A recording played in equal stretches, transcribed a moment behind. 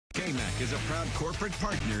KMAC is a proud corporate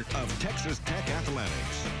partner of Texas Tech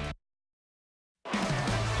Athletics.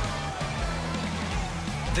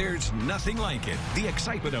 There's nothing like it. The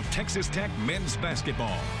excitement of Texas Tech men's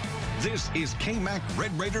basketball. This is KMAC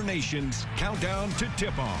Red Raider Nation's countdown to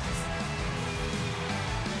tip-off.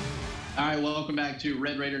 All right, welcome back to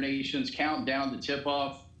Red Raider Nation's countdown to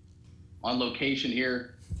tip-off. On location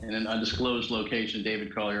here in an undisclosed location,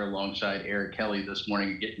 David Collier alongside Eric Kelly this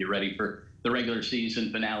morning, getting you ready for the regular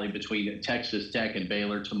season finale between Texas Tech and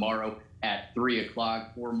Baylor tomorrow at 3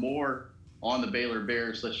 o'clock. For more on the Baylor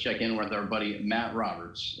Bears, let's check in with our buddy Matt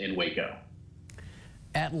Roberts in Waco.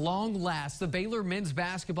 At long last, the Baylor men's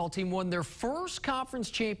basketball team won their first conference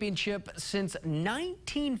championship since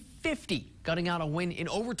 1950, gutting out a win in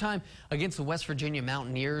overtime against the West Virginia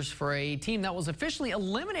Mountaineers for a team that was officially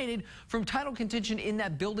eliminated from title contention in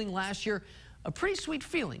that building last year. A pretty sweet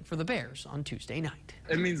feeling for the Bears on Tuesday night.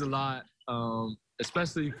 It means a lot,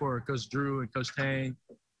 especially for Coach Drew and Coach Tang,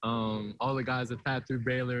 all the guys that passed through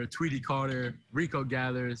Baylor, Tweety Carter, Rico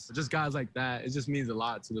Gathers, just guys like that. It just means a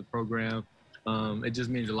lot to the program. It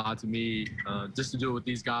just means a lot to me just to do it with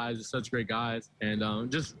these guys. They're such great guys.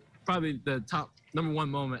 And just probably the top #1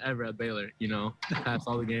 moment ever at Baylor, you know, past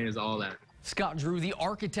all the games, all that. Scott Drew, the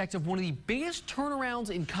architect of one of the biggest turnarounds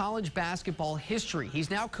in college basketball history. He's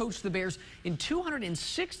now coached the Bears in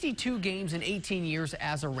 262 games in 18 years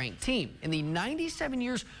as a ranked team. In the 97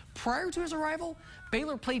 years prior to his arrival,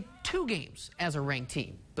 Baylor played 2 games as a ranked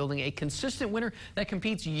team, building a consistent winner that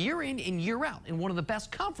competes year in and year out in one of the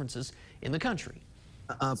best conferences in the country.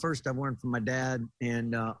 First, I've learned from my dad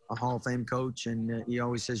and a Hall of Fame coach, and he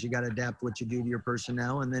always says you got to adapt what you do to your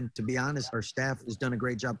personnel. And then, to be honest, our staff has done a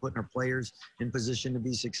great job putting our players in position to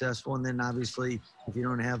be successful. And then, obviously, if you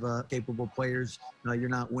don't have capable players, you're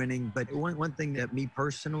not winning. But one thing that me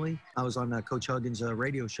personally, I was on Coach Huggins'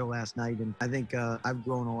 radio show last night, and I think I've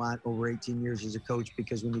grown a lot over 18 years as a coach,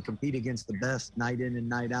 because when you compete against the best night in and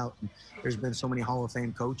night out, and there's been so many Hall of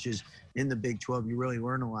Fame coaches in the Big 12, you really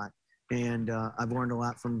learn a lot. And I've learned a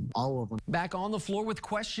lot from all of them. Back on the floor with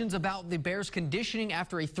questions about the Bears' conditioning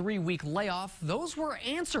after a 3-week layoff. Those were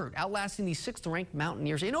answered, outlasting the 6th-ranked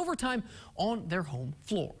Mountaineers in overtime on their home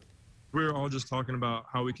floor. We were all just talking about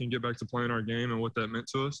how we can get back to playing our game and what that meant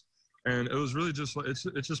to us. And it was really just,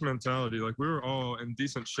 it's just mentality. Like, we were all in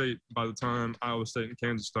decent shape by the time Iowa State and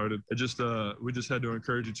Kansas started. It just, we just had to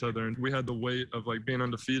encourage each other. And we had the weight of, like, being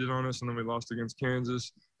undefeated on us, and then we lost against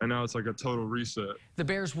Kansas. And now it's like a total reset. The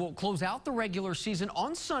Bears will close out the regular season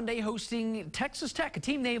on Sunday, hosting Texas Tech, a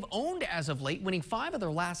team they've owned as of late, winning 5 of their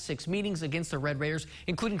last 6 meetings against the Red Raiders,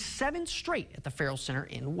 including 7 straight at the Farrell Center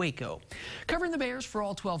in Waco. Covering the Bears for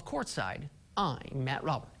All 12 Courtside, I'm Matt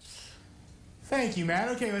Roberts. Thank you, Matt.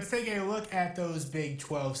 Okay, let's take a look at those Big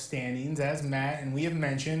 12 standings. As Matt and we have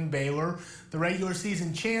mentioned, Baylor, the regular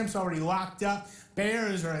season champs, already locked up.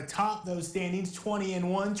 Bears are atop those standings,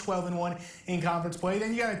 20-1, 12-1 in conference play.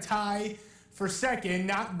 Then you got a tie for second,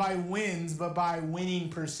 not by wins, but by winning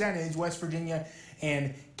percentage, West Virginia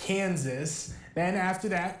and Kansas. Then after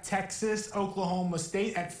that, Texas, Oklahoma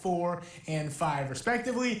State at 4 and 5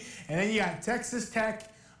 respectively. And then you got Texas Tech,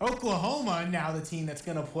 Oklahoma, now the team that's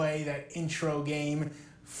going to play that intro game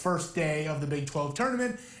first day of the Big 12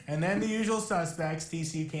 tournament. And then the usual suspects,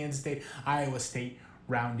 TCU, Kansas State, Iowa State,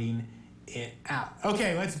 rounding it out.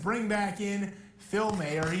 Okay, let's bring back in Phil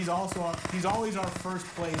Mayer. He's always our first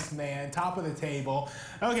place man, top of the table.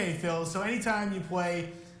 Okay, Phil, so anytime you play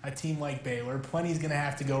a team like Baylor, plenty's going to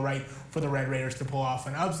have to go right for the Red Raiders to pull off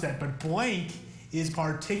an upset. But blank is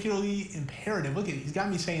particularly imperative. Look at it, he's got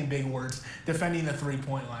me saying big words, defending the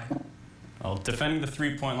three-point line. Well, defending the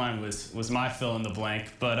three-point line was my fill in the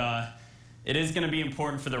blank, but it is going to be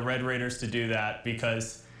important for the Red Raiders to do that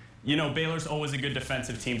because, you know, Baylor's always a good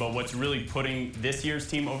defensive team, but what's really putting this year's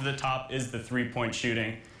team over the top is the three-point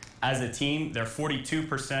shooting. As a team, they're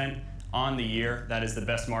 42% on the year. That is the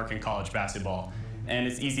best mark in college basketball. And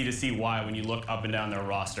it's easy to see why when you look up and down their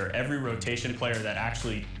roster. Every rotation player that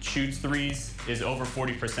actually shoots threes is over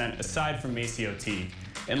 40%, aside from Maceo T.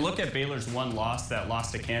 And look at Baylor's one loss, that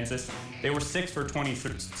loss to Kansas. They were 6 for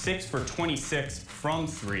 26 from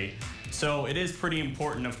 3. So it is pretty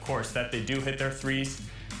important, of course, that they do hit their threes.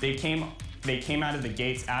 They came out of the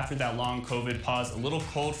gates after that long COVID pause, a little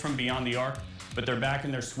cold from beyond the arc, but they're back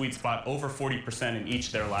in their sweet spot, over 40% in each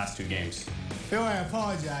of their last 2 games. Phil, I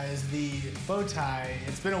apologize. The bow tie,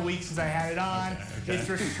 it's been a week since I had it on. Okay. It's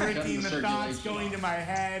restricting the thoughts going to my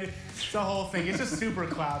head. It's the whole thing. It's just super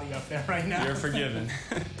cloudy up there right now. You're forgiven.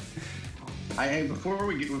 Hey, before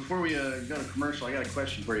we go to commercial, I got a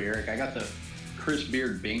question for you, Eric. I got the Chris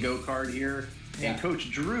Beard bingo card here. Yeah. And Coach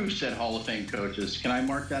Drew said Hall of Fame coaches. Can I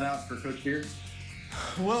mark that out for Coach Beard?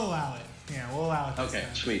 We'll allow it. Yeah, we'll allow it. Okay,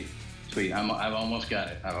 sweet. I've almost got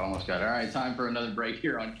it. All right, time for another break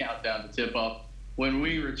here on Countdown to Tip-Off. When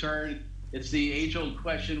we return, it's the age-old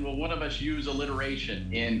question, will one of us use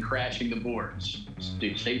alliteration in crashing the boards?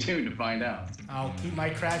 Stay tuned to find out. I'll keep my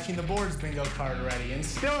crashing the boards bingo card ready. And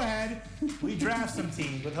still ahead, we draft some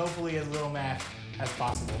teams with hopefully as little math as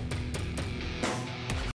possible.